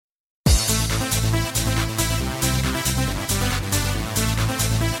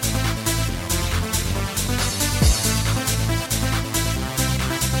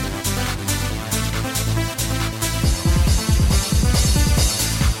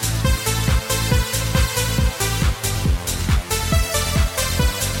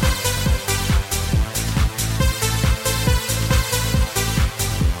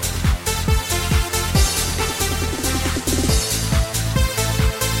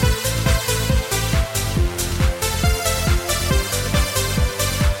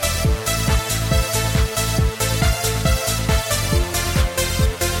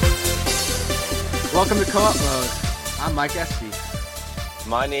Co-op Mode. I'm Mike Espy.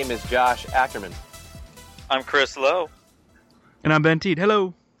 My name is Josh Ackerman. I'm Chris Lowe. And I'm Ben Teed.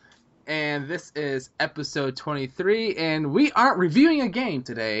 Hello. And this is episode 23, and we aren't reviewing a game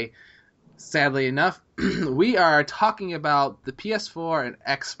today, sadly enough. We are talking about the PS4 and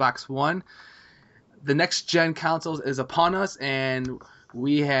Xbox One. The next-gen consoles is upon us, and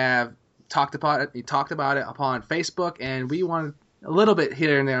we have talked about it upon Facebook, and we wanted a little bit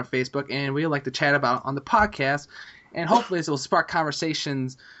here and there on Facebook, and we like to chat about it on the podcast, and hopefully this will spark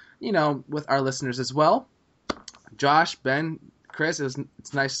conversations, with our listeners as well. Josh, Ben, Chris,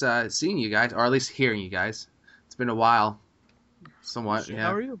 it's nice seeing you guys, or at least hearing you guys. It's been a while, somewhat. Sure. Yeah.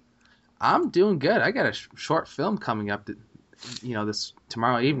 How are you? I'm doing good. I got a short film coming up that, this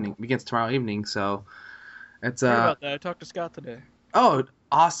begins tomorrow evening, so it's Sorry about that. I talked to Scott today. Oh,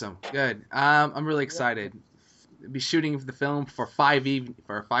 awesome. Good. I'm really excited. Be shooting the film for five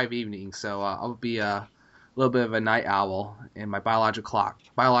evenings, so I'll be a little bit of a night owl, and my biological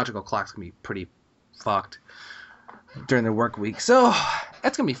clock's gonna be pretty fucked during the work week. So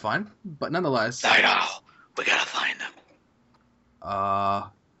that's gonna be fun, but nonetheless. Night owl. We gotta find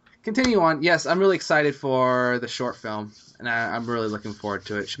them. Continue on. Yes, I'm really excited for the short film, and I'm really looking forward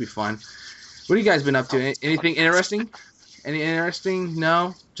to it. It should be fun. What have you guys been up to? Anything interesting? Any interesting?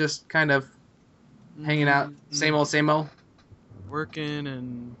 No? Just kind of hanging out? Same old? Working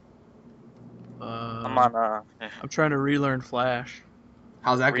and... I'm on, I'm trying to relearn Flash.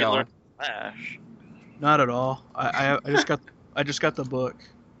 How's that going? Relearn Flash. Not at all. I just got the book.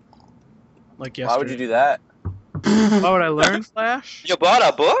 Like yesterday. Why would you do that? Why would I learn Flash? You bought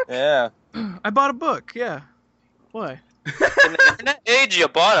a book? Yeah. I bought a book, yeah. Why? In the internet age, you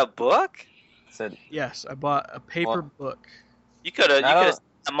bought a book? Said Yes, I bought a paper book. You could have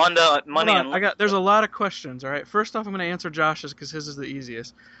money Hold on, there's a lot of questions, alright? First off, I'm going to answer Josh's because his is the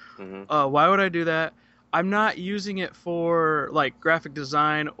easiest. Mm-hmm. Why would I do that? I'm not using it for like graphic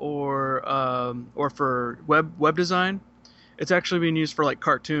design or for web design. It's actually being used for like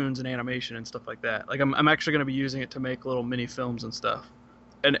cartoons and animation and stuff like that. Like I'm actually going to be using it to make little mini films and stuff.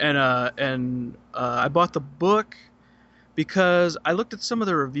 And I bought the book because I looked at some of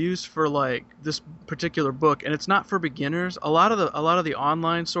the reviews for like this particular book, and it's not for beginners. A lot of the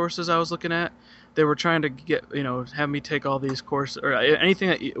online sources I was looking at, they were trying to get, have me take all these courses or anything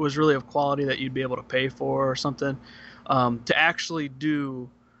that was really of quality that you'd be able to pay for or something, to actually do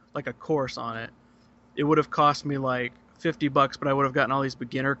like a course on it. It would have cost me like $50, but I would have gotten all these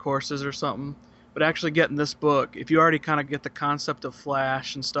beginner courses or something. But actually getting this book, if you already kind of get the concept of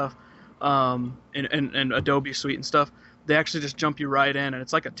Flash and stuff, and Adobe Suite and stuff, they actually just jump you right in, and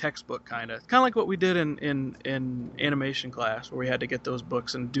it's like a textbook kind of like what we did in animation class, where we had to get those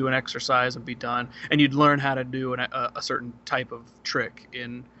books and do an exercise and be done, and you'd learn how to do a certain type of trick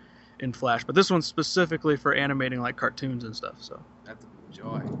in Flash. But this one's specifically for animating like cartoons and stuff. So That's a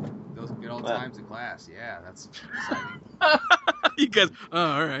joy. Those good old times in class. Yeah, that's exciting. you guys,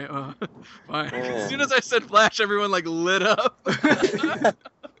 all right, fine. Yeah. As soon as I said Flash, everyone like lit up.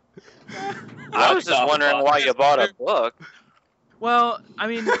 I was just wondering why you bought a book. Well, I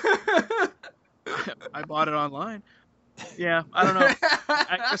mean, I bought it online. Yeah, I don't know.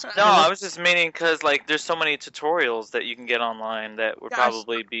 I was just meaning because like there's so many tutorials that you can get online that would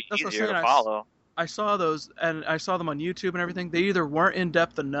probably be easier to follow. I saw those, and I saw them on YouTube and everything. They either weren't in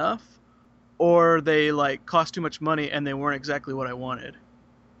depth enough, or they like cost too much money and they weren't exactly what I wanted.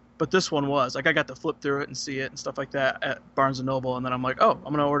 But this one was like I got to flip through it and see it and stuff like that at Barnes and Noble, and then I'm like, oh,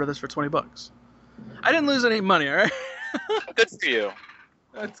 I'm gonna order this for $20. I didn't lose any money, all right? Good for you.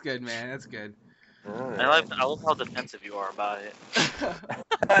 That's good, man. That's good. I love how defensive you are about it.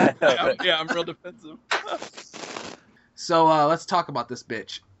 Yeah, I'm real defensive. So let's talk about this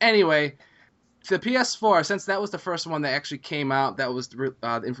bitch. Anyway, the PS4, since that was the first one that actually came out, that was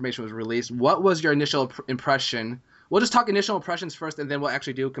the information was released. What was your initial impression? We'll just talk initial impressions first, and then we'll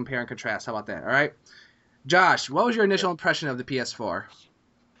actually do compare and contrast. How about that? All right, Josh, what was your initial impression of the PS4?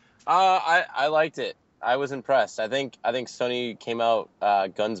 I liked it. I was impressed. I think Sony came out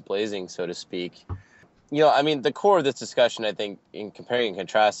guns blazing, so to speak. I mean, the core of this discussion, I think, in comparing and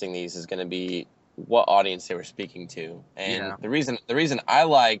contrasting these, is going to be what audience they were speaking to. And the reason I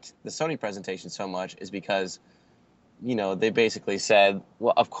liked the Sony presentation so much is because, they basically said,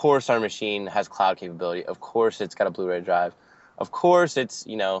 well, of course our machine has cloud capability. Of course it's got a Blu-ray drive. Of course it's,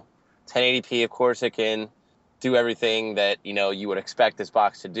 1080p. Of course it can do everything that, you would expect this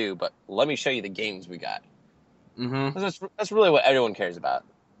box to do. But let me show you the games we got. Mm-hmm. That's really what everyone cares about.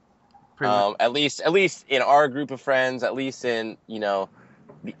 At least in our group of friends, at least in,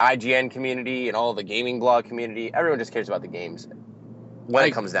 the IGN community and all the gaming blog community, everyone just cares about the games when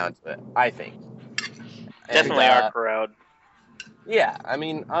it comes down to it, I think. Definitely our crowd. Yeah, I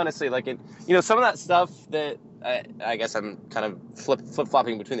mean, honestly, like some of that stuff that I guess I'm kind of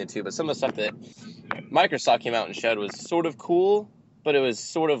flip-flopping between the two, but some of the stuff that Microsoft came out and showed was sort of cool, but it was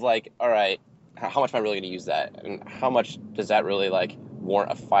sort of like, all right, how much am I really going to use that? And how much does that really, like,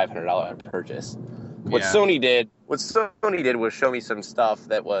 warrant a $500 purchase? What Sony did was show me some stuff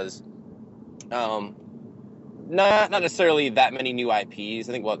that was not necessarily that many new IPs.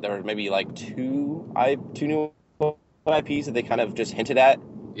 I think there were maybe like two new IPs that they kind of just hinted at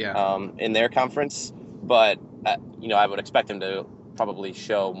in their conference. But, I would expect them to probably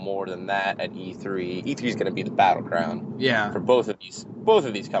show more than that at E3. E3 is going to be the battleground for both of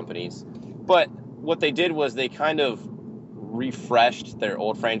these companies. But what they did was they kind of refreshed their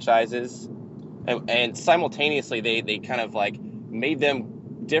old franchises, and simultaneously they kind of like made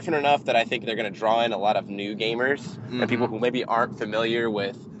them different enough that I think they're going to draw in a lot of new gamers and people who maybe aren't familiar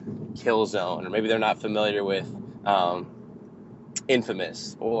with Killzone, or maybe they're not familiar with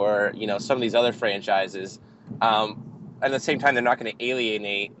Infamous, or some of these other franchises. At the same time, they're not going to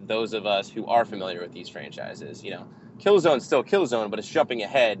alienate those of us who are familiar with these franchises. Killzone's still Killzone, but it's jumping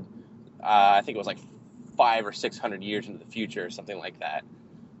ahead. I think it was like 500 or 600 years into the future, or something like that.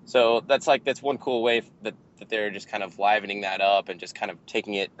 So that's one cool way that they're just kind of livening that up and just kind of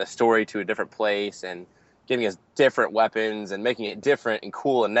taking the story to a different place and giving us different weapons and making it different and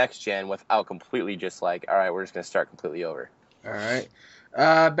cool in next gen without completely just like, all right, we're just going to start completely over. All right.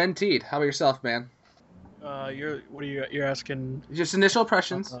 Ben Teed, how about yourself, man? You're asking? Just initial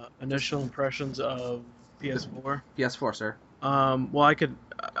impressions. Initial impressions of PS4. PS4, sir. Well,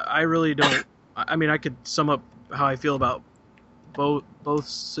 I really don't. I mean, I could sum up how I feel about both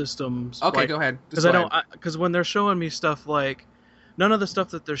systems. Okay, go ahead. Because when they're showing me stuff, like, none of the stuff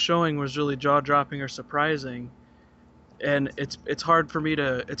that they're showing was really jaw dropping or surprising, and it's hard for me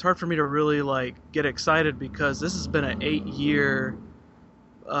to really like get excited, because this has been an 8-year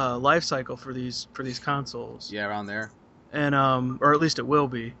life cycle for these consoles. Yeah, around there. And or at least it will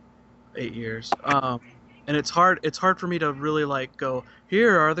be 8 years. And it's hard for me to really like go,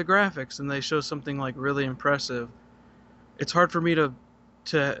 here are the graphics, and they show something like really impressive. It's hard for me to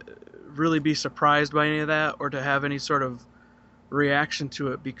really be surprised by any of that, or to have any sort of reaction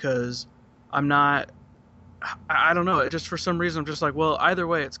to it, because I'm not. I don't know. Just for some reason, I'm just like, well, either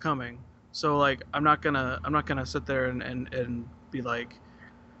way, it's coming. So like, I'm not gonna sit there and be like,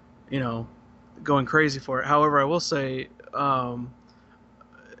 going crazy for it. However, I will say,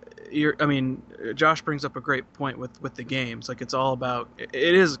 Josh brings up a great point with the games. Like, it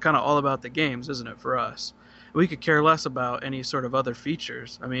is kind of all about the games, isn't it, for us? We could care less about any sort of other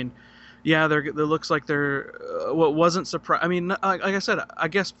features. I mean, yeah, it looks like they're what wasn't surprised. I mean, like I said, I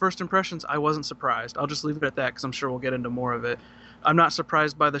guess first impressions, I wasn't surprised. I'll just leave it at that, because I'm sure we'll get into more of it. I'm not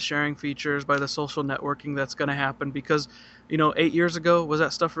surprised by the sharing features, by the social networking that's going to happen, because 8 years ago, was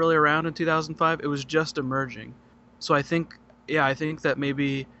that stuff really around in 2005? It was just emerging. So I think that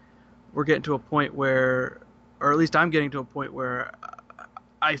maybe we're getting to a point where, or at least I'm getting to a point where,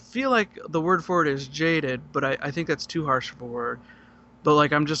 I feel like the word for it is jaded, but I think that's too harsh of a word. But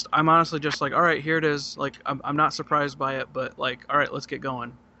like, I'm honestly just like, all right, here it is. Like, I'm not surprised by it, but like, all right, let's get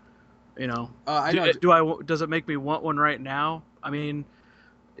going. I know. Does it make me want one right now? I mean,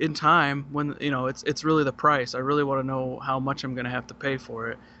 in time, when it's really the price. I really want to know how much I'm going to have to pay for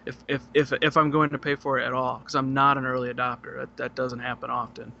it, if I'm going to pay for it at all, because I'm not an early adopter. That doesn't happen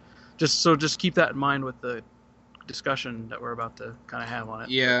often. Just keep that in mind with the discussion that we're about to kind of have on it.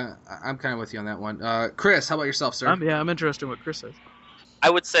 Yeah, I'm kind of with you on that one. Chris, how about yourself, sir? I'm interested in what Chris says. I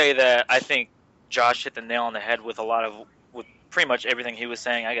would say that I think Josh hit the nail on the head with pretty much everything he was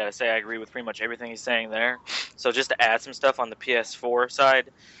saying. I gotta say, I agree with pretty much everything he's saying there. So just to add some stuff on the PS4 side,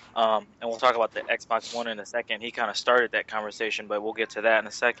 and we'll talk about the Xbox One in a second. He kind of started that conversation, but we'll get to that in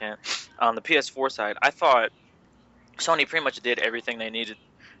a second. On the PS4 side, I thought Sony pretty much did everything they needed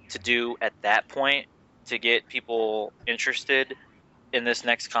to do at that point to get people interested in this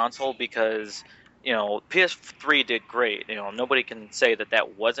next console, because PS3 did great. Nobody can say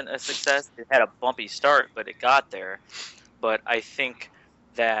that wasn't a success. It had a bumpy start, but it got there. But I think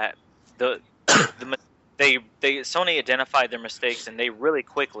that Sony identified their mistakes, and they really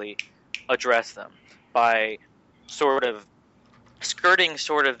quickly addressed them by sort of skirting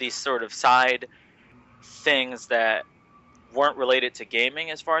these sort of side things that weren't related to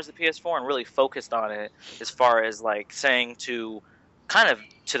gaming as far as the PS4, and really focused on it as far as like saying to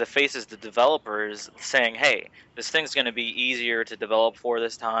the faces, the developers, saying, hey, this thing's going to be easier to develop for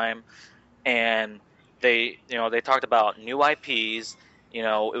this time. And they talked about new IPs.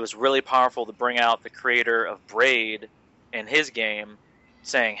 It was really powerful to bring out the creator of Braid in his game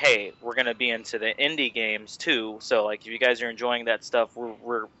saying, "Hey, we're going to be into the indie games too. So like, if you guys are enjoying that stuff,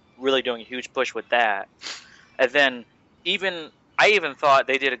 we're really doing a huge push with that." And then I even thought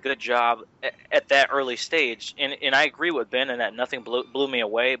they did a good job at that early stage. And I agree with Ben in that nothing blew me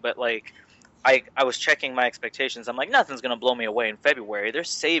away. But like, I was checking my expectations. I'm like, nothing's gonna blow me away in February. They're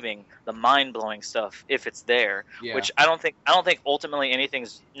saving the mind blowing stuff if it's there. Yeah. Which I don't think ultimately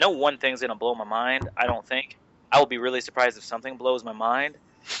no one thing's gonna blow my mind. I don't think. I will be really surprised if something blows my mind.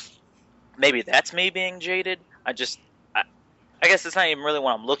 Maybe that's me being jaded. I guess it's not even really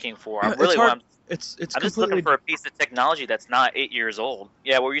what I'm looking for. I'm It's I'm just looking for a piece of technology that's not 8 years old.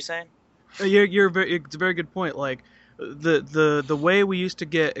 Yeah, what were you saying? It's a very good point. Like the way we used to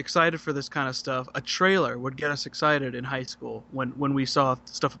get excited for this kind of stuff, a trailer would get us excited in high school when we saw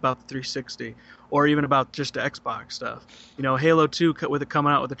stuff about the 360 or even about just the Xbox stuff. You know, Halo 2 with it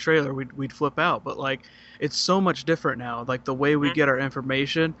coming out with a trailer, we'd flip out. But like, it's so much different now. Like the way we get our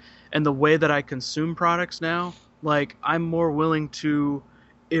information and the way that I consume products now. Like I'm more willing to.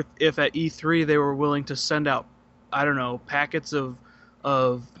 If at E3 they were willing to send out, I don't know, packets of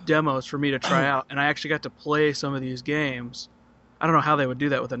demos for me to try out, and I actually got to play some of these games. I don't know how they would do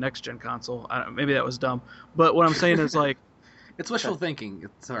that with a next gen console. Maybe that was dumb, but what I'm saying is like, it's wishful thinking.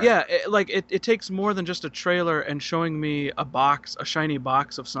 It's all right. Yeah, it takes more than just a trailer and showing me a shiny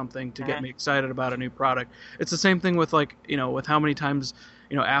box of something to get me excited about a new product. It's the same thing with like, you know, with how many times,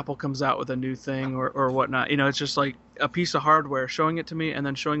 you know, Apple comes out with a new thing or whatnot. You know, it's just like a piece of hardware showing it to me and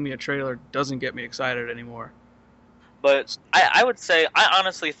then showing me a trailer doesn't get me excited anymore. But I would say I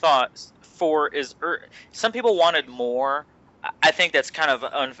honestly thought 4 some people wanted more. I think that's kind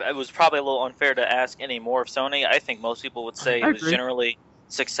of it was probably a little unfair to ask any more of Sony. I think most people would say it was generally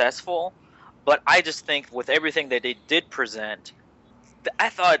successful, but I just think with everything that they did present, I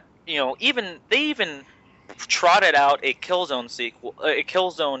thought, you know, they even trotted out a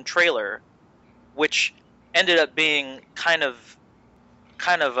Killzone trailer, which ended up being kind of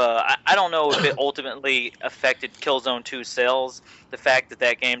I don't know if it ultimately affected Killzone 2 sales. The fact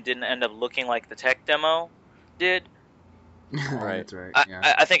that game didn't end up looking like the tech demo did. Right. That's right.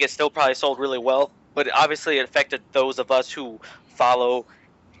 Yeah. I think it still probably sold really well, but obviously it affected those of us who follow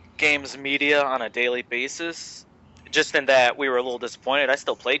games media on a daily basis. Just in that we were a little disappointed. I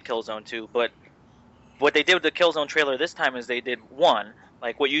still played Killzone 2, but what they did with the Killzone trailer this time is they did one,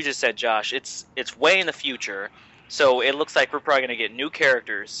 like what you just said, Josh. It's way in the future, so it looks like we're probably going to get new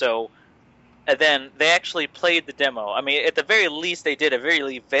characters. So, and then they actually played the demo. I mean, at the very least, they did a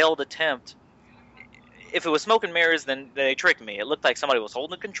very veiled attempt. If it was smoke and mirrors, then they tricked me. It looked like somebody was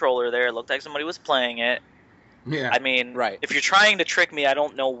holding a controller there. It looked like somebody was playing it. Yeah. I mean, if you're trying to trick me, I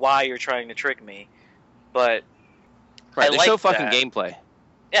don't know why you're trying to trick me, but they show fucking gameplay.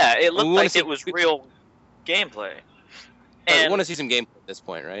 Yeah, it looked like it was real gameplay. And I want to see some gameplay at this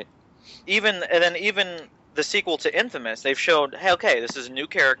point, right? Even the sequel to Infamous, they've showed, hey, okay, this is a new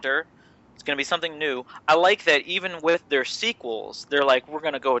character. It's going to be something new. I like that even with their sequels, they're like, we're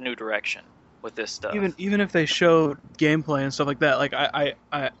going to go a new direction with this stuff. Even if they showed gameplay and stuff like that, like I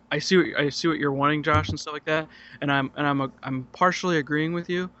see what you're wanting, Josh, and stuff like that, and I'm partially agreeing with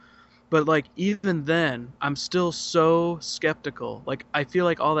you, but like even then, I'm still so skeptical. Like I feel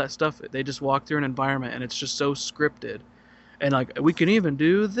like all that stuff, they just walk through an environment and it's just so scripted, and like we can even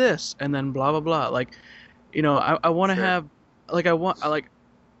do this and then blah blah blah. Like, you know, I want to have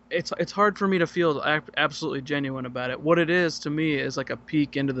it's hard for me to feel absolutely genuine about it. What it is to me is like a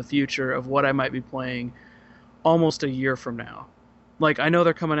peek into the future of what I might be playing almost a year from now. Like I know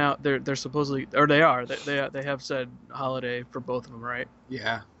they're coming out. They're supposedly, or they are. They have said holiday for both of them, right?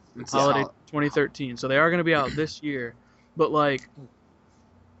 Yeah. Holiday 2013. So they are going to be out this year. But like,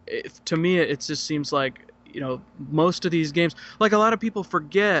 to me, it just seems like, you know, most of these games, like a lot of people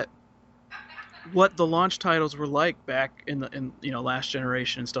forget what the launch titles were like back in you know, last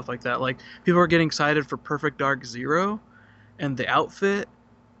generation and stuff like that. Like people are getting excited for Perfect Dark Zero and the outfit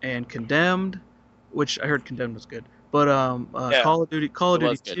and Condemned, which I heard Condemned was good. But Call of Duty 2. Call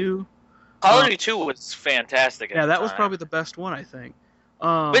of Duty 2 was fantastic. Yeah, that was probably the best one, I think.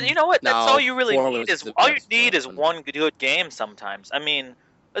 But you know what? That's all you really need is one good game sometimes. I mean,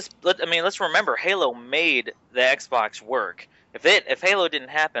 let's remember Halo made the Xbox work. If Halo didn't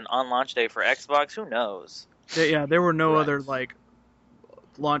happen on launch day for Xbox, who knows? Yeah, there were no other like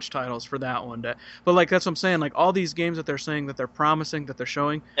launch titles for that one. But like that's what I'm saying. Like all these games that they're saying that they're promising that they're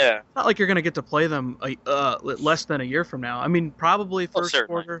showing. Yeah. It's not like you're gonna get to play them less than a year from now. I mean, probably first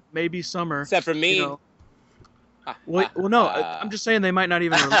quarter, maybe summer. Except for me. You know. No, I'm just saying they might not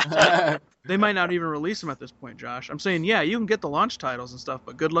even release it. They might not even release them at this point, Josh. I'm saying, yeah, you can get the launch titles and stuff,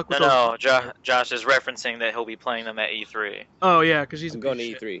 but good luck with those. No, Josh is referencing that he'll be playing them at E3. Oh yeah, because he's I'm a going to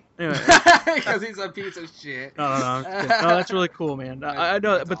piece of E3. shit. Anyway, Because he's a piece of shit. no, I'm just kidding. No, that's really cool, man. I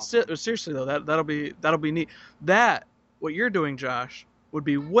know, That's but awesome. seriously though, that'll be neat. That what you're doing, Josh, would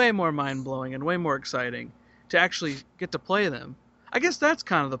be way more mind blowing and way more exciting to actually get to play them. I guess that's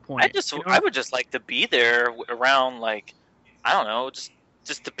kind of the point. I would just like to be there around, like, I don't know, just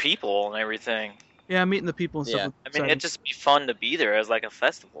the people and everything. Yeah, meeting the people and stuff. Yeah. would be I mean, exciting. it'd just be fun to be there as like a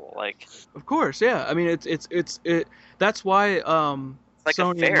festival, like Of course, yeah. I mean, it's that's why like a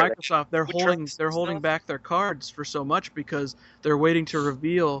Sony fair, and like, Microsoft they're food holding trucks they're and holding stuff. back their cards for so much because they're waiting to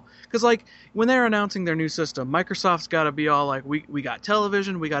reveal. Because like when they're announcing their new system, Microsoft's got to be all like, we got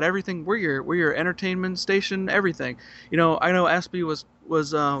television, we got everything, we're your entertainment station, everything. You know, I know Espy was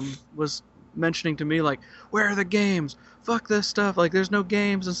mentioning to me like, where are the games? Fuck this stuff. Like, there's no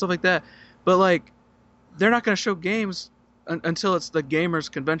games and stuff like that. But like, they're not going to show games until it's the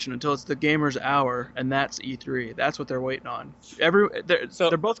gamers convention, until it's the gamers hour, and that's E3. That's what they're waiting on.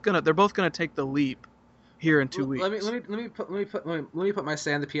 They're both gonna take the leap here in 2 weeks. Let me put my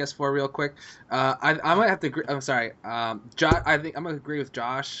say on the PS4 real quick. I might have to agree. I'm sorry, Josh. I think I'm gonna agree with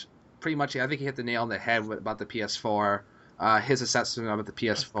Josh pretty much. I think he hit the nail on the head about the PS4. His assessment about the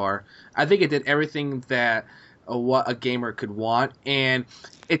PS4. I think it did everything that what a gamer could want, and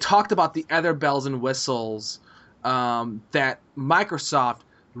it talked about the other bells and whistles that Microsoft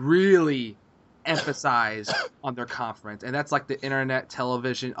really emphasized on their conference, and that's like the internet,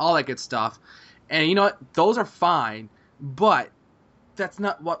 television, all that good stuff. And you know what? Those are fine, but that's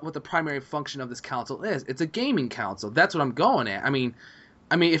not what the primary function of this console is. It's a gaming console. That's what I'm going at. I mean,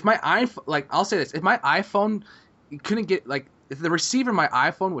 if my iPhone, like, I'll say this: if my iPhone couldn't get, like, if the receiver of my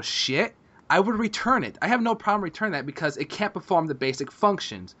iPhone was shit, I would return it. I have no problem returning that because it can't perform the basic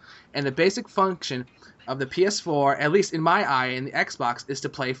functions. And the basic function of the PS4, at least in my eye, and the Xbox, is to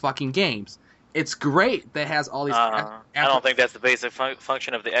play fucking games. It's great that it has all these. I don't think that's the basic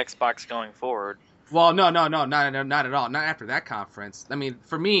function of the Xbox going forward. Well, no, not at all. Not after that conference. I mean,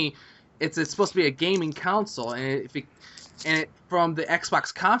 for me, it's supposed to be a gaming console, and from the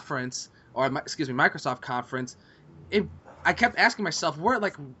Xbox conference, or Microsoft conference, I kept asking myself,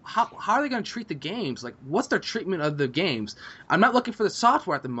 how are they going to treat the games? Like, what's their treatment of the games? I'm not looking for the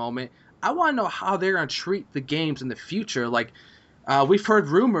software at the moment. I want to know how they're going to treat the games in the future. Like, we've heard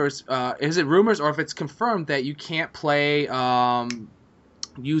rumors. Is it rumors or if it's confirmed that you can't play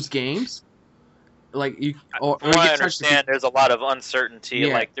used games? Like, From what I understand, there's a lot of uncertainty.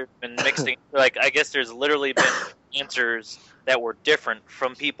 Yeah. Like, there's been mixing. Like, I guess there's literally been answers that were different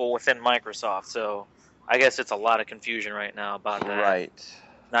from people within Microsoft. So I guess it's a lot of confusion right now about that. Right.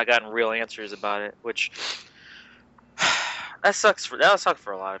 Not gotten real answers about it, which that'll suck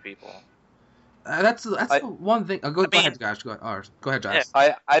for a lot of people. That's one thing. Go ahead, Josh. Go ahead, Josh.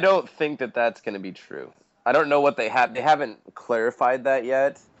 Yeah, I don't think that's going to be true. I don't know what they have. They haven't clarified that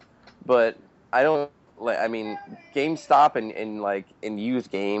yet, but I don't. I mean, GameStop and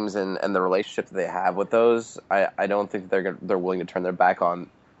used games and the relationship that they have with those, I don't think they're willing to turn their back on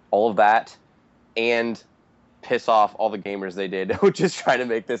all of that and piss off all the gamers they did, which is trying to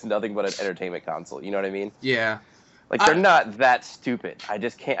make this nothing but an entertainment console. You know what I mean? Yeah. Like, they're not that stupid. I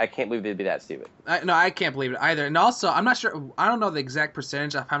can't believe they'd be that stupid. No, I can't believe it either. And also, I'm not sure. I don't know the exact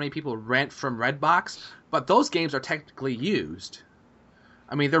percentage of how many people rent from Redbox, but those games are technically used.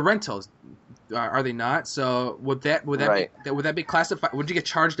 I mean, they're rentals, are they not? So would that be classified? Would you get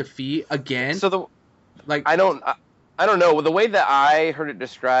charged a fee again? So I don't know. The way that I heard it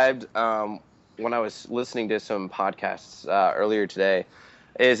described when I was listening to some podcasts earlier today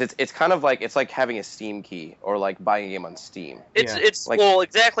is it's kind of like it's like having a Steam key or like buying a game on Steam. It's like, well,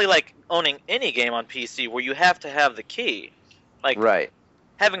 exactly like owning any game on PC where you have to have the key. Like, right.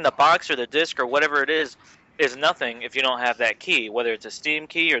 Having the box or the disc or whatever it is nothing if you don't have that key, whether it's a Steam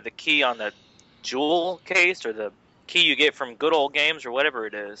key or the key on the jewel case or the key you get from Good Old Games or whatever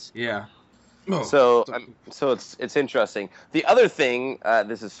it is. Yeah. So it's interesting. The other thing,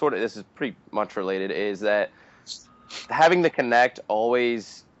 this is pretty much related, is that having the Kinect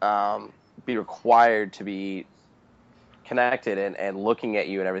always be required to be connected and looking at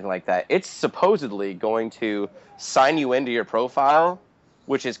you and everything like that. It's supposedly going to sign you into your profile,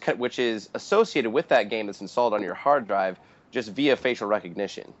 which is associated with that game that's installed on your hard drive, just via facial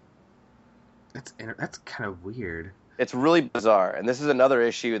recognition. That's kind of weird. It's really bizarre, and this is another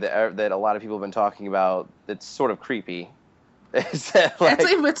issue that a lot of people have been talking about. That's sort of creepy. It's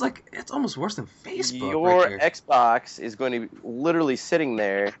almost worse than Facebook. Your right Xbox is going to be literally sitting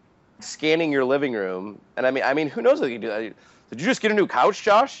there, scanning your living room, and I mean, who knows what you can do? Did you just get a new couch,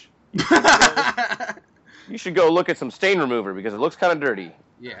 Josh? You should go look at some stain remover because it looks kind of dirty.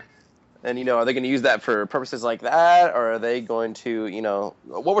 Yeah. And, are they going to use that for purposes like that, or are they going to,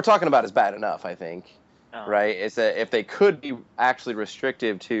 what we're talking about is bad enough, I think, right? It's that if they could be actually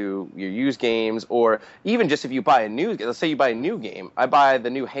restrictive to your used games, or even just if you buy let's say you buy a new game. I buy the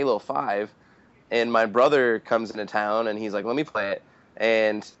new Halo 5, and my brother comes into town, and he's like, let me play it,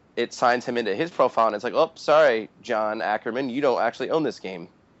 and it signs him into his profile, and it's like, oh, sorry, John Ackerman, you don't actually own this game.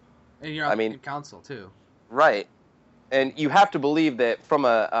 And you're on the console, too. Right. And you have to believe that from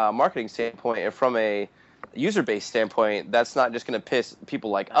a marketing standpoint and from a user-based standpoint, that's not just going to piss people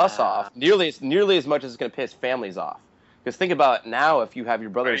like us off nearly as much as it's going to piss families off. Because think about now, if you have your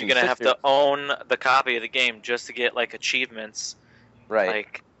brothers and sisters, you're going to have to own the copy of the game just to get like achievements, right?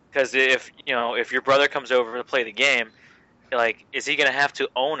 Like, because if your brother comes over to play the game, like, is he going to have to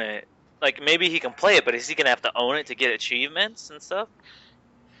own it? Like, maybe he can play it, but is he going to have to own it to get achievements and stuff?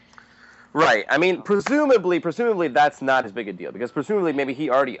 Right. I mean, presumably that's not as big a deal, because presumably maybe he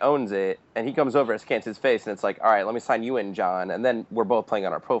already owns it, and he comes over and scans his face, and it's like, all right, let me sign you in, John, and then we're both playing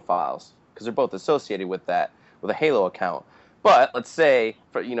on our profiles, because they're both associated with that, with a Halo account. But let's say,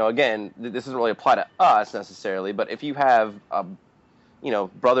 again, this doesn't really apply to us necessarily, but if you have,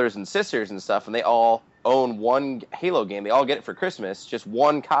 brothers and sisters and stuff, and they all own one Halo game, they all get it for Christmas, just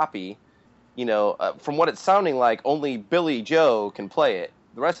one copy, from what it's sounding like, only Billy Joe can play it.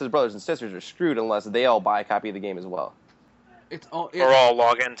 The rest of his brothers and sisters are screwed unless they all buy a copy of the game as well. Or all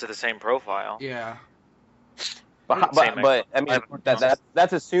log into the same profile. Yeah. But I mean,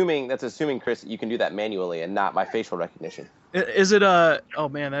 that's assuming, Chris, that you can do that manually and not by facial recognition. Is it oh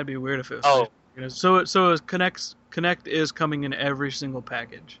man, that'd be weird if it was. So Connect is coming in every single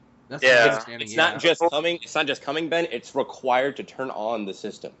package. That's it's not just coming. It's not just coming, Ben. It's required to turn on the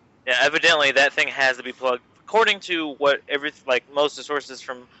system. Yeah, evidently that thing has to be plugged. According to what most of the sources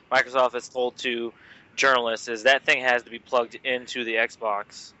from Microsoft has told to journalists, is that thing has to be plugged into the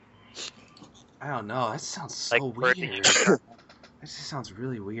Xbox. I don't know. That sounds so weird. That just sounds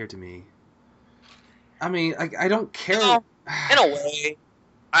really weird to me. I mean, I don't care. In a way,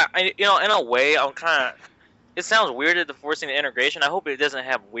 in a way, I'm kind of. It sounds weird at the forcing the integration. I hope it doesn't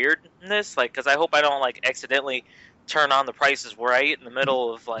have weirdness, because I hope I don't accidentally turn on the Price is Right in the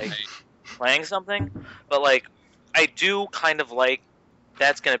middle of playing something. But I do kind of like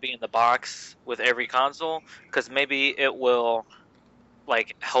that's going to be in the box with every console, because maybe it will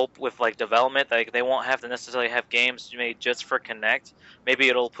help with development. They won't have to necessarily have games made just for Kinect. Maybe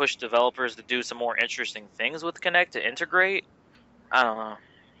it'll push developers to do some more interesting things with Kinect to integrate. I don't know.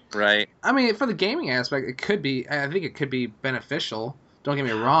 Right. I mean, for the gaming aspect, it could be. I think it could be beneficial. Don't get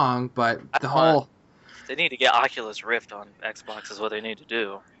me wrong, but they need to get Oculus Rift on Xbox is what they need to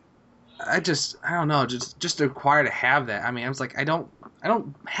do. I don't know, just required to have that. I mean, I was like, I don't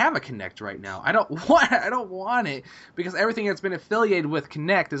have a Kinect right now. I don't want it, because everything that's been affiliated with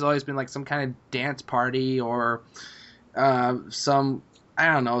Kinect has always been some kind of dance party or some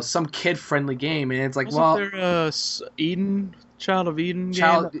kid friendly game, and it's like, wasn't there Eden? Child of Eden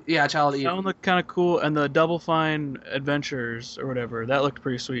game? Yeah, Child of Eden. That one looked kind of cool, and the Double Fine Adventures or whatever, that looked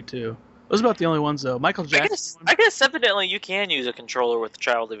pretty sweet too. Those are about the only ones though. Michael Jackson. I guess evidently you can use a controller with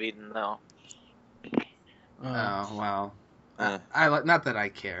Child of Eden though. Oh well, I not that I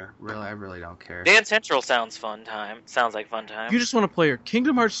care. Really, I really don't care. Dance Central sounds fun time. Sounds like fun time. You just want to play your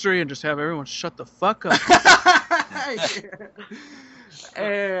Kingdom Hearts 3 and just have everyone shut the fuck up.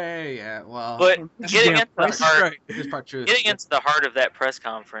 Yeah, well. But getting into the heart of that press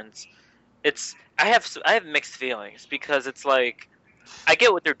conference, I have mixed feelings, because it's I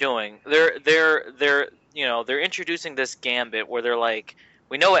get what they're doing. They're introducing this gambit where they're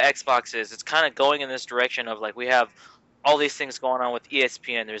we know what Xbox is. It's kind of going in this direction of we have all these things going on with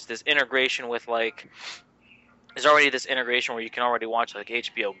ESPN. There's this integration with there's already this integration where you can already watch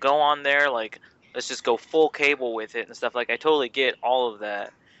HBO Go on there. Let's just go full cable with it and stuff. I totally get all of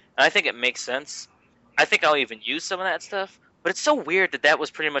that, and I think it makes sense. I think I'll even use some of that stuff. But it's so weird that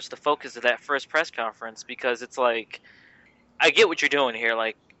was pretty much the focus of that first press conference, because it's I get what you're doing here.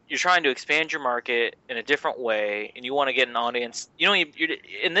 You're trying to expand your market in a different way, and you want to get an audience. You're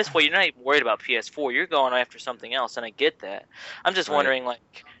in this way, you're not even worried about PS4. You're going after something else, and I get that. I'm just wondering,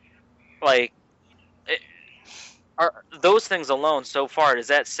 are those things alone so far, does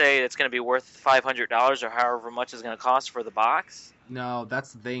that say it's going to be worth $500 or however much it's going to cost for the box? No,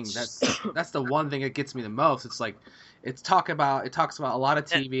 that's the thing. That's the one thing that gets me the most. It's it talks about a lot of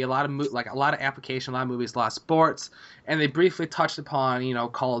TV, a lot of a lot of application, a lot of movies, a lot of sports, and they briefly touched upon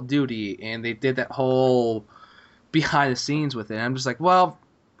Call of Duty, and they did that whole behind the scenes with it. And I'm just well,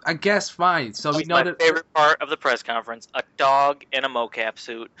 I guess fine. So we know my that. favorite part of the press conference: a dog in a mocap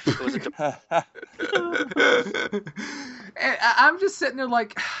suit. It was And I'm just sitting there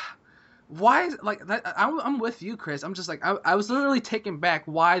like, why? Like, I'm with you, Chris. I'm just like, I was literally taken back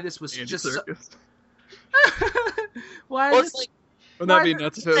why this was Andy just. Serkis. Why? Well, This, it's like Wouldn't that be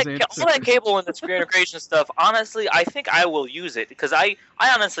nuts if it was Andy all that Serkis? cable and the screen integration stuff. Honestly, I think I will use it because I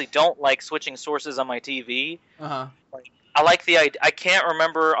honestly don't like switching sources on my TV. uh-huh. I like the idea. I can't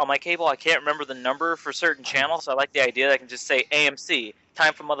remember on my cable. I can't remember the number for certain channels. So I like the idea that I can just say AMC,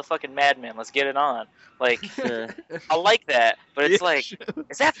 time for motherfucking Mad Men. Let's get it on. Like, Sure. I like that, but it's Yeah, like, shit.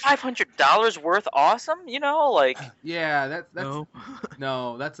 is that $500 worth awesome? You know, like, Yeah, that's No.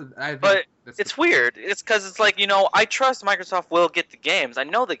 no, that's a. I think but that's it's weird. It's because it's like, I trust Microsoft will get the games. I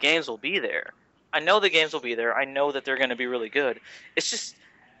know the games will be there. I know that they're going to be really good. It's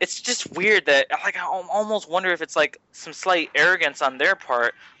just weird that like I almost wonder if it's like some slight arrogance on their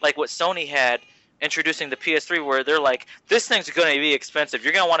part, like what Sony had introducing the PS3, where they're like, this thing's going to be expensive.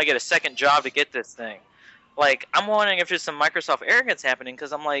 You're going to want to get a second job to get this thing. Like, I'm wondering if there's some Microsoft arrogance happening,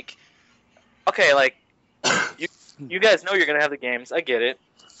 because I'm like, okay, like you guys know you're going to have the games. I get it.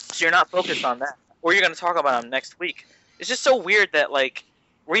 So you're not focused on that, or you're going to talk about them next week. It's just so weird that like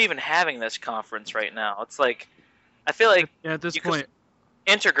we're even having this conference right now. It's like I feel like Yeah, at this you point,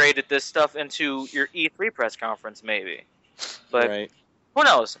 integrated this stuff into your E3 press conference, maybe. But Right. who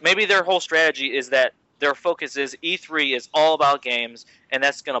knows? Maybe their whole strategy is that their focus is E3 is all about games, and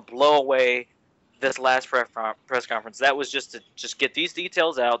that's going to blow away this last press conference. That was just to just get these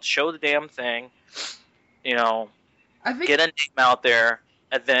details out, show the damn thing, I think get a name out there,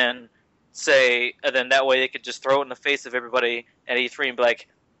 and then that way they could just throw it in the face of everybody at E3 and be like,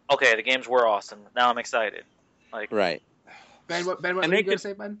 okay, the games were awesome. Now I'm excited. Like, Right. Ben, what And were they you gonna could-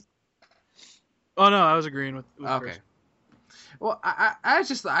 say, Ben? oh no, I was agreeing with Okay. Chris. Well, I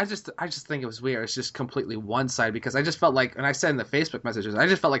just think it was weird. It's just completely one side, because I just felt like, and I said in the Facebook messages, I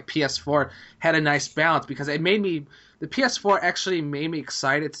just felt like PS4 had a nice balance, because the PS4 actually made me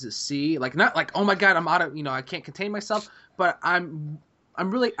excited to see, like, not like, oh my god, I'm out of, I can't contain myself, but I'm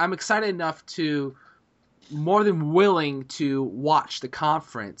excited enough to, more than willing to watch the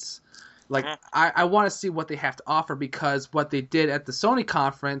conference. Like, I want to see what they have to offer, because what they did at the Sony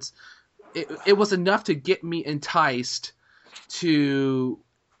conference, it was enough to get me enticed to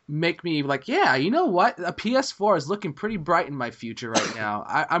make me like, yeah, you know what? A PS4 is looking pretty bright in my future right now.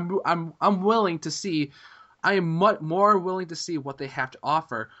 I'm willing to see. I am much more willing to see what they have to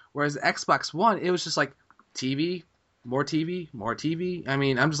offer. Whereas Xbox One, it was just like TV, more TV, more TV. I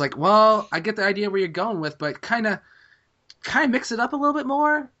mean, I'm just like, well, I get the idea where you're going with, but kind of mix it up a little bit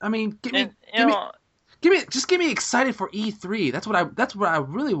more. I mean, give me excited for E3. That's what I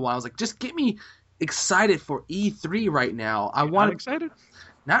really want. I was like, just get me excited for E3 right now. I want excited.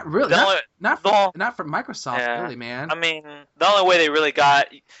 not really, not for Microsoft, really, man. I mean, the only way they really got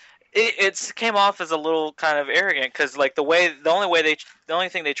it came off as a little kind of arrogant, because like the only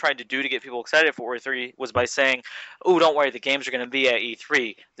thing they tried to do to get people excited for E3 was by saying, "Oh, don't worry, the games are going to be at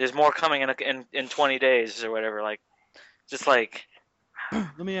E3. There's more coming in 20 days or whatever." Like, just like.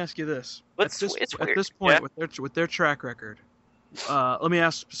 Let me ask you this: It's at weird. this point, Yeah. with their track record, let me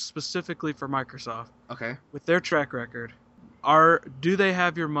ask specifically for Microsoft. Okay. With their track record, do they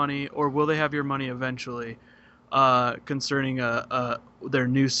have your money, or will they have your money eventually, concerning their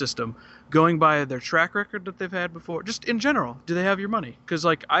new system? Going by their track record that they've had before, just in general, do they have your money? Because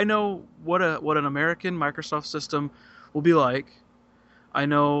like I know what an American Microsoft system will be like. I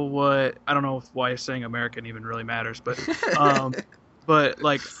know I don't know why saying American even really matters, but but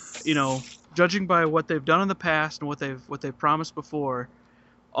like, judging by what they've done in the past and what they've promised before,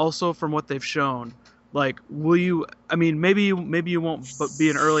 also from what they've shown, like, will you? I mean, maybe you won't be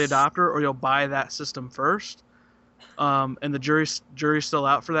an early adopter, or you'll buy that system first. And the jury's still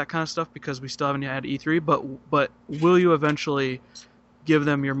out for that kind of stuff, because we still haven't had E3. But will you eventually give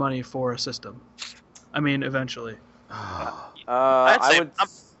them your money for a system? I mean, eventually. I'd say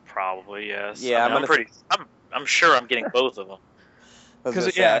probably yes. Yeah, I'm sure I'm getting both of them. Because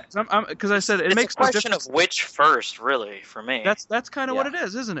I said it makes a question of which first, really, for me. That's kind of what it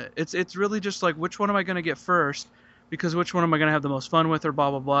is, isn't it? It's really just like, which one am I going to get first? Because which one am I going to have the most fun with, or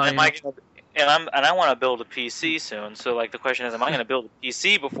blah blah blah. And I want to build a PC soon. So like the question is, am I going to build a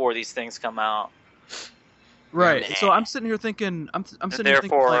PC before these things come out? Right. So I'm sitting here thinking,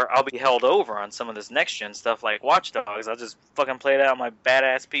 Therefore, like, I'll be held over on some of this next gen stuff, like Watch Dogs. I'll just fucking play it out on my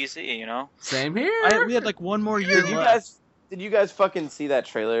badass PC, Same here. we had like one more year Did left. you guys fucking see that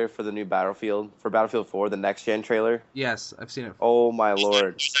trailer for the new Battlefield 4, the next gen trailer? Yes, I've seen it. Oh my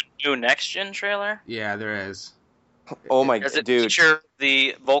lord. There's a new next gen trailer. Yeah, there is. Oh my Does it dude. feature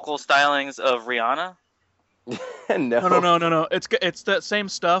the vocal stylings of Rihanna? No. It's that same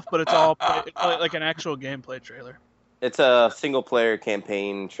stuff, but it's all it's like an actual gameplay trailer. It's a single player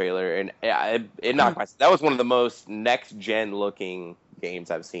campaign trailer, and it knocked my. That was one of the most next gen looking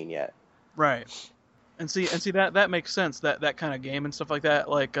games I've seen yet. Right. And see that makes sense. That kind of game and stuff like that.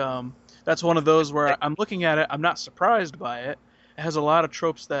 Like that's one of those where I'm looking at it, I'm not surprised by it. It has a lot of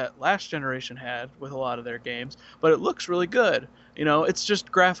tropes that last generation had with a lot of their games, but it looks really good. You know, it's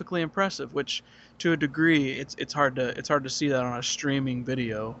just graphically impressive, which to a degree it's hard to see that on a streaming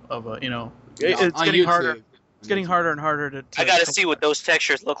video of a, you know, it's getting YouTube. harder. It's getting harder and harder to I gotta see what those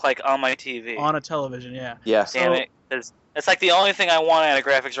textures look like on my TV. on a television, yeah. Yeah. Damn it. It's like the only thing I want out of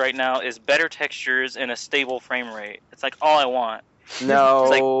graphics right now is better textures and a stable frame rate. It's like all I want.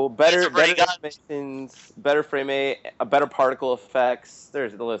 No, It's better already got- animations, better frame rate, better particle effects. The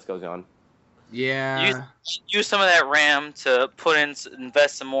list goes on. Yeah. Use some of that RAM to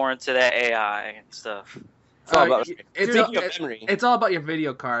invest some more into that AI and stuff. It's all about It's memory. all about your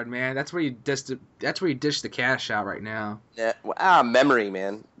video card, man. That's where you dish the cash out right now. Yeah, memory,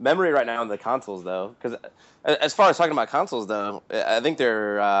 man. Memory right now on the consoles, though. Because as far as talking about consoles, though, I think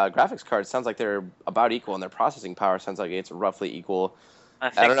their graphics cards sounds like they're about equal, and their processing power sounds like it's roughly equal.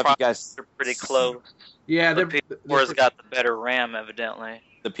 I don't know if you guys. are pretty close. Yeah, The PS4's got the better RAM, evidently.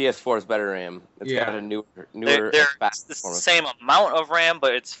 The PS4 is better RAM. It's got a newer They're fast the performance. same amount of RAM,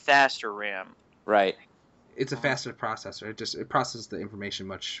 but it's faster RAM. Right. it's a faster processor. It processes the information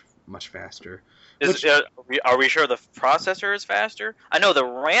much faster. Are we sure the processor is faster? I know the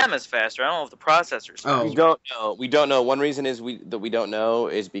RAM is faster. I don't know if the processor is faster. Oh. We don't know. We don't know. One reason is we don't know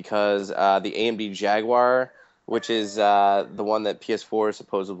is because the AMD Jaguar, which is the one that PS4 is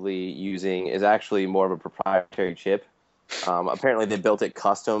supposedly using, is actually more of a proprietary chip. Apparently, they built it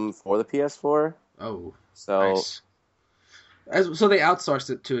custom for the PS4. Oh, so nice. So they outsourced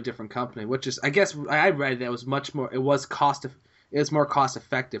it to a different company, which is, I guess, I read that it was much more. It was more cost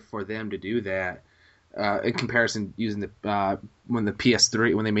effective for them to do that in comparison using the when they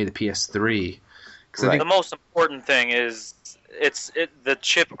made the PS3. Right. I think the most important thing is the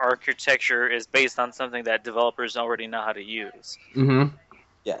chip architecture is based on something that developers already know how to use. Mm-hmm.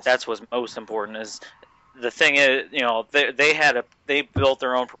 Yes, that's what's most important. Is the thing is, they built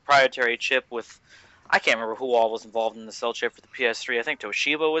their own proprietary chip with. I can't remember who all was involved in the cell chip for the PS3. I think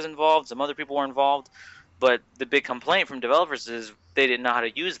Toshiba was involved. Some other people were involved. But the big complaint from developers is they didn't know how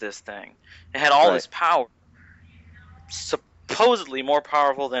to use this thing. It had all this power. Supposedly more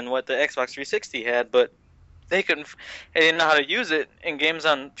powerful than what the Xbox 360 had, but they didn't know how to use it. In games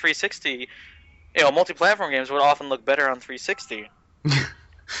on 360, multi-platform games would often look better on 360.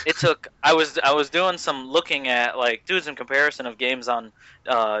 I was doing some looking at, doing some comparison of games on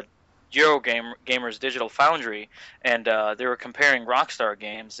Eurogamer's Digital Foundry, and they were comparing Rockstar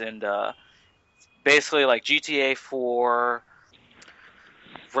games, and basically like GTA 4,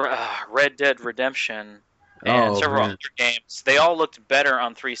 Red Dead Redemption, and several other games. They all looked better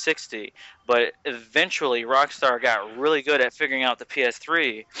on 360, but eventually Rockstar got really good at figuring out the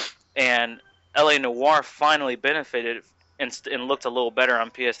PS3, and LA Noire finally benefited and looked a little better on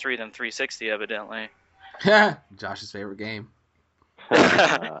PS3 than 360, evidently. Josh's favorite game.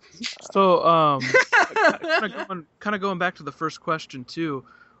 So, kind of going back to the first question too.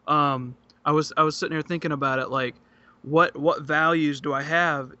 I was sitting here thinking about it, like, what values do I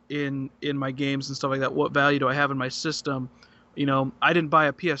have in my games and stuff like that? What value do I have in my system? I didn't buy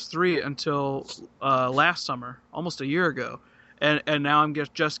a PS3 until last summer, almost a year ago, and now I'm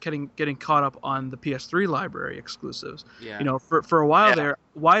just getting caught up on the PS3 library exclusives. Yeah. For a while there,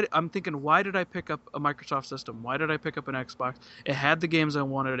 I'm thinking, why did I pick up a Microsoft system? Why did I pick up an Xbox? It had the games I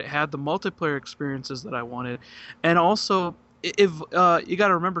wanted. It had the multiplayer experiences that I wanted, and also, if you got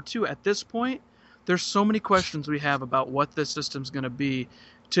to remember too, at this point, there's so many questions we have about what this system's going to be.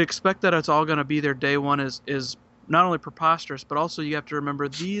 To expect that it's all going to be there day one is not only preposterous, but also you have to remember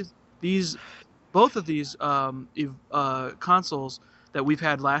both of these consoles that we've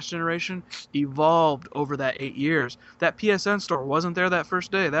had last generation evolved over that 8 years. That PSN store wasn't there that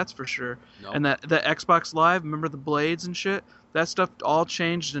first day, that's for sure. Nope. And that Xbox Live, remember the blades and shit? That stuff all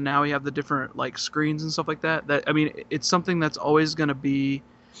changed, and now we have the different screens and stuff like that. It's something that's always going to be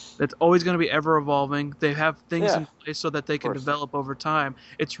ever evolving. They have things in place so that they can develop over time.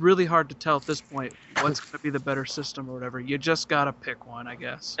 It's really hard to tell at this point what's going to be the better system or whatever. You just got to pick one, I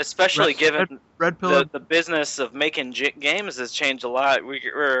guess. Especially given Red Pill, the business of making games has changed a lot.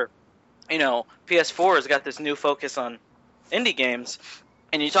 PS4 has got this new focus on indie games,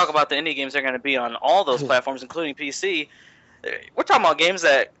 and you talk about the indie games that are going to be on all those platforms, including PC. We're talking about games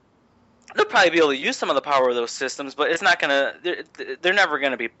that they'll probably be able to use some of the power of those systems, but it's not gonna. They're never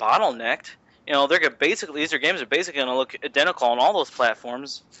gonna be bottlenecked. You know, they're gonna basically these are games are basically gonna look identical on all those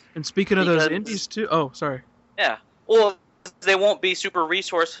platforms. And speaking of those indies too, oh sorry. Yeah, well, they won't be super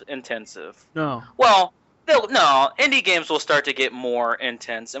resource intensive. No. Well, indie games will start to get more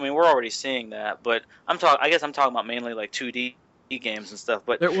intense. I mean, we're already seeing that, but I guess I'm talking about mainly like 2D games and stuff.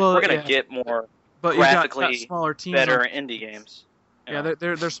 But we're gonna get more graphically smaller teams better indie games. Yeah,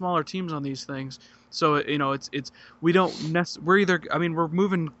 they're smaller teams on these things. So we're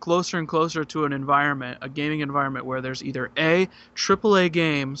moving closer and closer to a gaming environment where there's either AAA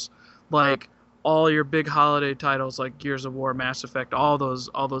games like all your big holiday titles like Gears of War, Mass Effect, all those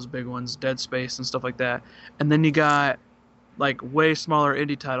big ones, Dead Space and stuff like that. And then you got like way smaller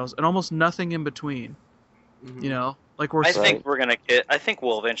indie titles and almost nothing in between. Mhm. You know, like I think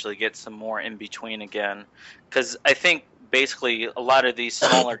we'll eventually get some more in between again, because I think basically a lot of these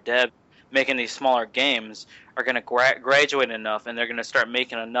smaller devs making these smaller games are going to graduate enough, and they're going to start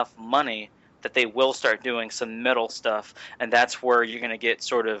making enough money that they will start doing some middle stuff, and that's where you're going to get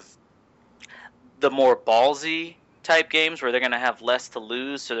sort of the more ballsy type games where they're going to have less to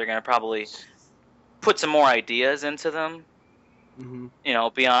lose, so they're going to probably put some more ideas into them. Mm-hmm. You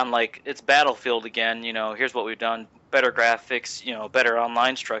know, beyond like it's Battlefield again. You know, here's what we've done: better graphics, you know, better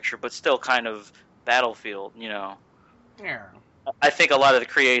online structure, but still kind of Battlefield. You know, Yeah. I think a lot of the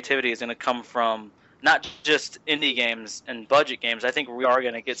creativity is going to come from not just indie games and budget games. I think we are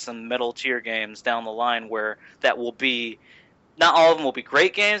going to get some middle tier games down the line where that will be. Not all of them will be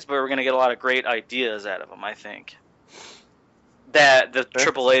great games, but we're going to get a lot of great ideas out of them, I think. That the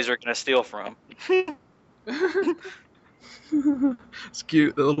AAAs are going to steal from. It's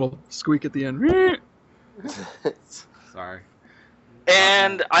cute, the little squeak at the end. Sorry.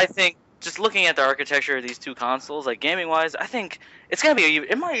 And I think, just looking at the architecture of these two consoles, like gaming-wise, I think it's going to be...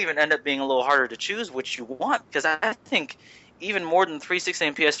 It might even end up being a little harder to choose which you want, because I think even more than 360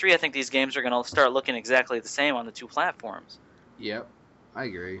 and PS3, I think these games are going to start looking exactly the same on the two platforms. Yep, I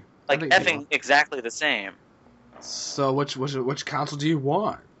agree. Like effing exactly the same. So which console do you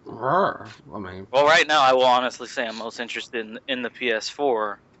want? I mean, well, right now I will honestly say I'm most interested in the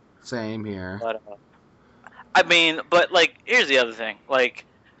PS4. Same here. But but like here's the other thing. Like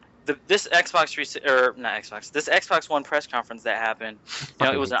this Xbox this Xbox One press conference that happened. You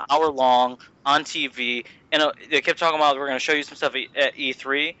know, it was an hour long on TV, and they kept talking about we're going to show you some stuff at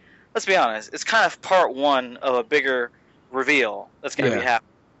E3. Let's be honest, it's kind of part one of a bigger reveal that's going to be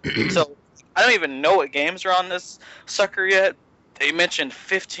happening. So I don't even know what games are on this sucker yet. They mentioned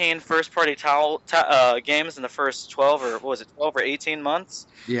 15 first-party games in the first 12 or 18 months.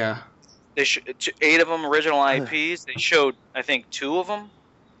 Yeah. They 8 of them original IPs. They showed, I think, 2 of them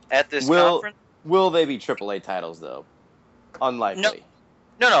at this conference. Will they be AAA titles though? Unlikely.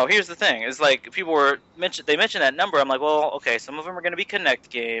 No. Here's the thing: is like they mentioned that number. I'm like, well, okay, some of them are going to be Connect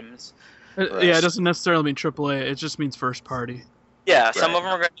games. Yeah, it doesn't necessarily mean AAA. It just means first party. Yeah, some of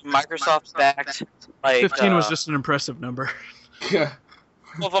them are going to be Microsoft backed. Like 15 was just an impressive number. Yeah.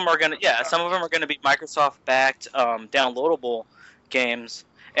 Some of them are going to be Microsoft backed downloadable games,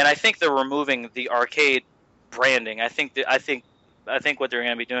 and I think they're removing the arcade branding. I think what they're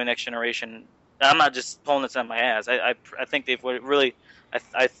going to be doing next generation. I'm not just pulling this on my ass. I think they've really.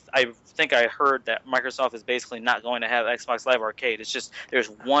 I think I heard that Microsoft is basically not going to have Xbox Live Arcade. It's just there's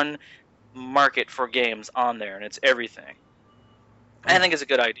one market for games on there, and it's everything. I think it's a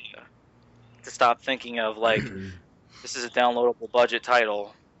good idea to stop thinking of like this is a downloadable budget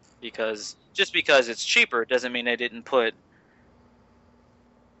title because it's cheaper doesn't mean they didn't put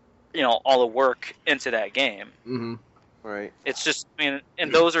all the work into that game. Mm-hmm. Right. It's just and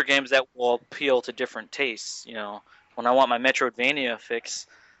those are games that will appeal to different tastes. When I want my Metroidvania fix,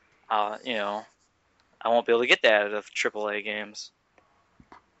 I won't be able to get that out of AAA games.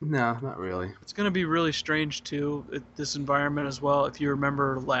 No, not really. It's going to be really strange too. This environment as well. If you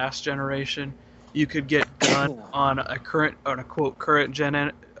remember last generation, you could get Gun on a current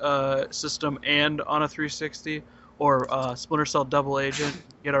gen system and on a 360, or Splinter Cell Double Agent.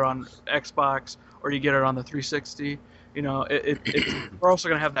 You get it on Xbox, or you get it on the 360. We're also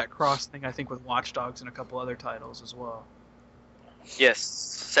going to have that cross thing, I think, with Watch Dogs and a couple other titles as well. Yes,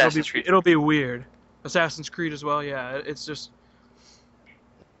 Assassin's Creed. It'll be weird. Assassin's Creed as well. Yeah, it's just.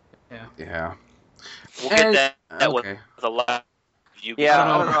 Yeah. We'll get that with a lot of you guys. Yeah,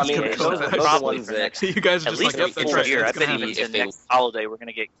 I don't know. I mean, those are the ones that... You guys are at just least like, yep, that's right. year. I That's bet gonna even next holiday we're going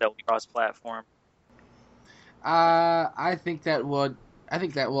to get cross-platform. I think that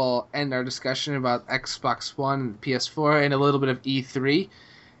will end our discussion about Xbox One and PS4 and a little bit of E3.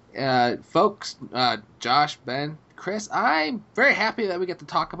 Folks, Josh, Ben, Chris. I'm very happy that we get to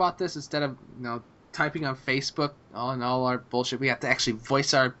talk about this instead of typing on Facebook and all our bullshit. We have to actually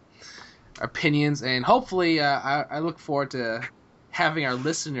voice our opinions, and hopefully, I look forward to having our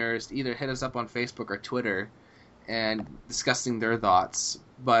listeners either hit us up on Facebook or Twitter and discussing their thoughts.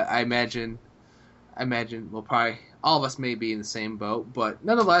 But I imagine we'll probably all of us may be in the same boat. But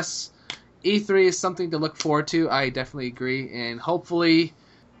nonetheless, E3 is something to look forward to. I definitely agree, and hopefully,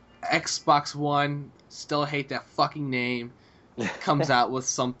 Xbox One, still hate that fucking name, comes out with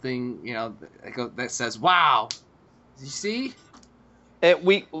something that says, "Wow, you see."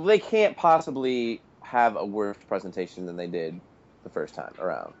 They can't possibly have a worse presentation than they did the first time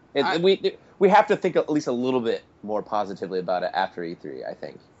around. We have to think at least a little bit more positively about it after E3, I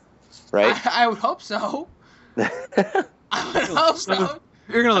think. Right? I would hope so. I would hope so.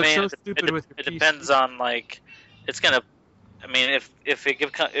 You're gonna look so stupid with your It depends on it's gonna. I mean, if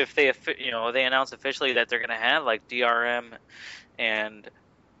they announce officially that they're gonna have like DRM and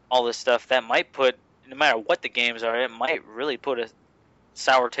all this stuff, that might put, no matter what the games are, it might really put a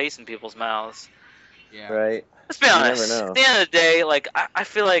sour taste in people's mouths. Yeah. Right. Let's be honest. At the end of the day, I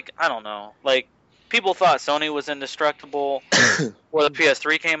feel like, I don't know, people thought Sony was indestructible before the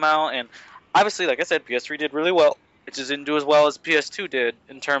PS3 came out, and obviously, like I said, PS3 did really well. It just didn't do as well as PS2 did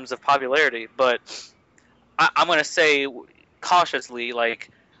in terms of popularity. But I'm going to say cautiously,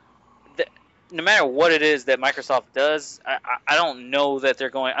 no matter what it is that Microsoft does, I don't know that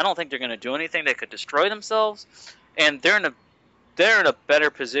I don't think they're going to do anything that could destroy themselves, and they're in a better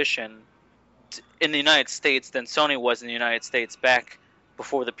position in the United States than Sony was in the United States back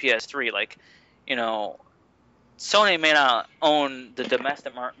before the PS3. Sony may not own the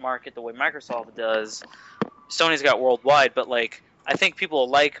domestic market the way Microsoft does. Sony's got worldwide, but I think people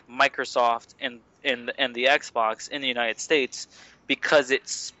like Microsoft and the Xbox in the United States because it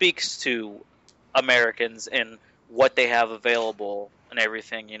speaks to Americans and what they have available and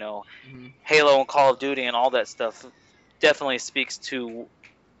everything. Mm-hmm. Halo and Call of Duty and all that stuff definitely speaks to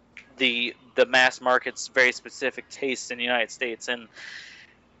the mass market's very specific tastes in the United States. And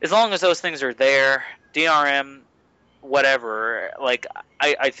as long as those things are there, DRM, whatever,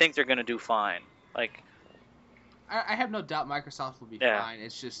 I think they're going to do fine. I have no doubt Microsoft will be fine. The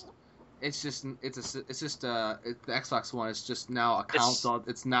Xbox One is just now a console.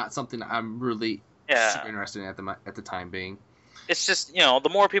 It's not something I'm really super interested in at the time being. It's just, the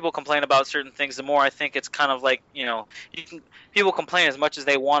more people complain about certain things, the more I think it's kind of people complain as much as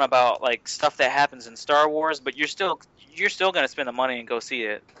they want about stuff that happens in Star Wars, but you're still going to spend the money and go see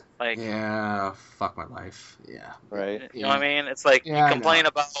it. Yeah, fuck my life. Yeah. Right. You know what I mean? It's you complain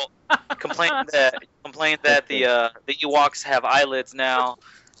that the Ewoks have eyelids now,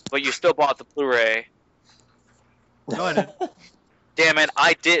 but you still bought the Blu-ray. No, I didn't. Damn it,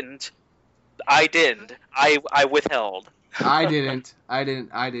 I didn't. I withheld. I didn't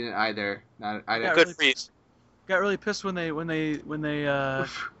either. Good for you. Got really pissed when they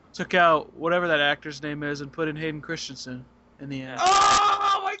took out whatever that actor's name is and put in Hayden Christensen in the end.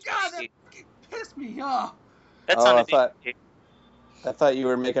 Oh my god, that pissed me off. That's I thought you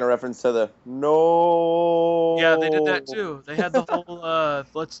were making a reference to the no. Yeah, they did that too. They had the whole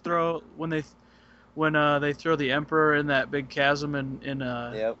let's throw when they throw the Emperor in that big chasm in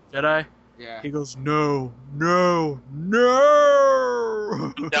Jedi. Yeah. He goes, no.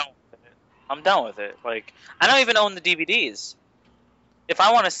 I'm done with it. I don't even own the DVDs. If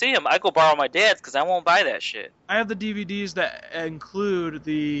I want to see them, I go borrow my dad's because I won't buy that shit. I have the DVDs that include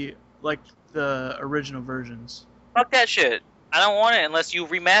the original versions. Fuck that shit. I don't want it unless you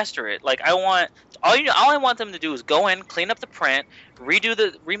remaster it. All I want them to do is go in, clean up the print,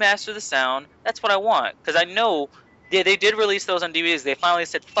 remaster the sound. That's what I want, because I know they did release those on DVDs. They finally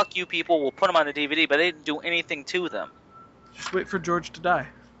said, "Fuck you, people. We'll put them on the DVD," but they didn't do anything to them. Just wait for George to die.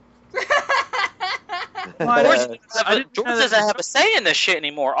 George doesn't have a say in this shit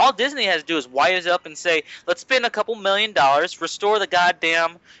anymore. All Disney has to do is wise up and say, let's spend a couple $1 million, restore the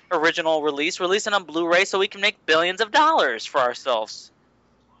goddamn original release it on Blu-ray so we can make billions of dollars for ourselves.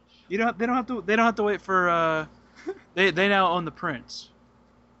 They don't have to wait for they now own the prints.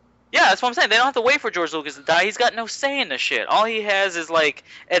 Yeah, that's what I'm saying. They don't have to wait for George Lucas to die. He's got no say in this shit. All he has is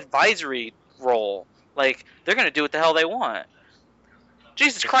advisory role. They're gonna do what the hell they want.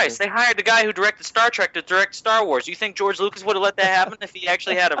 Jesus Christ, they hired the guy who directed Star Trek to direct Star Wars. You think George Lucas would have let that happen if he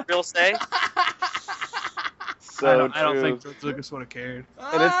actually had a real say? I don't think George Lucas would have cared.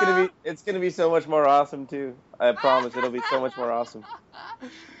 And it's gonna be so much more awesome too. I promise it'll be so much more awesome.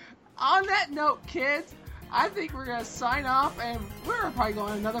 On that note, kids, I think we're gonna sign off, and we're probably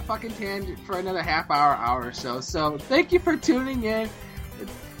going another fucking tangent for another half hour or so. So thank you for tuning in.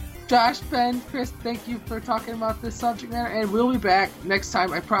 Josh, Ben, Chris, thank you for talking about this subject matter, and we'll be back next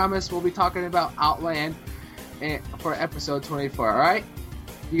time. I promise we'll be talking about Outland for episode 24. All right?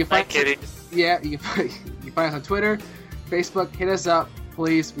 You can find Kitty. Yeah, you can find us on Twitter, Facebook. Hit us up,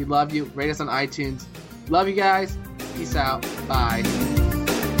 please. We love you. Rate us on iTunes. Love you guys. Peace out. Bye.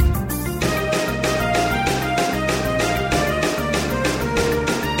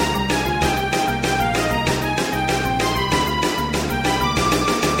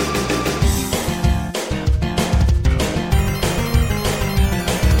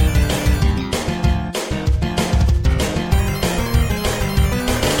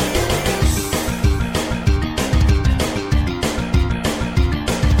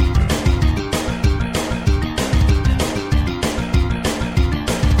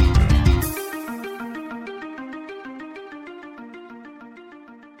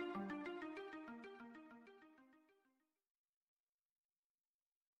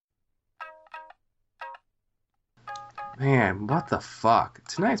 Man, what the fuck?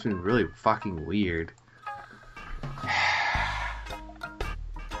 Tonight's been really fucking weird.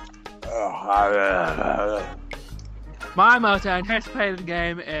 My most anticipated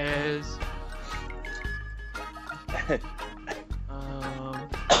game is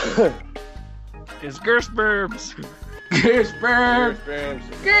Gersburbs. Gersburbs!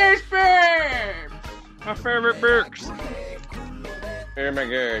 Gersburbs! My favorite Burks. Very my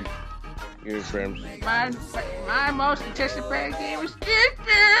good. Goosebumps. My most anticipated game is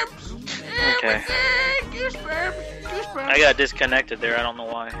Gersburbs! Okay. Goosebumps! I got disconnected there. I don't know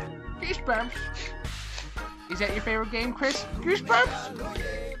why. Goosebumps! Is that your favorite game, Chris? Goosebumps?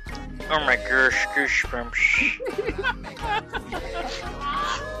 Oh my gosh, goosebumps.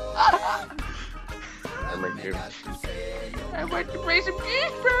 I'm a good. I want to play some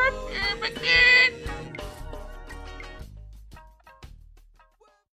Goosebumps!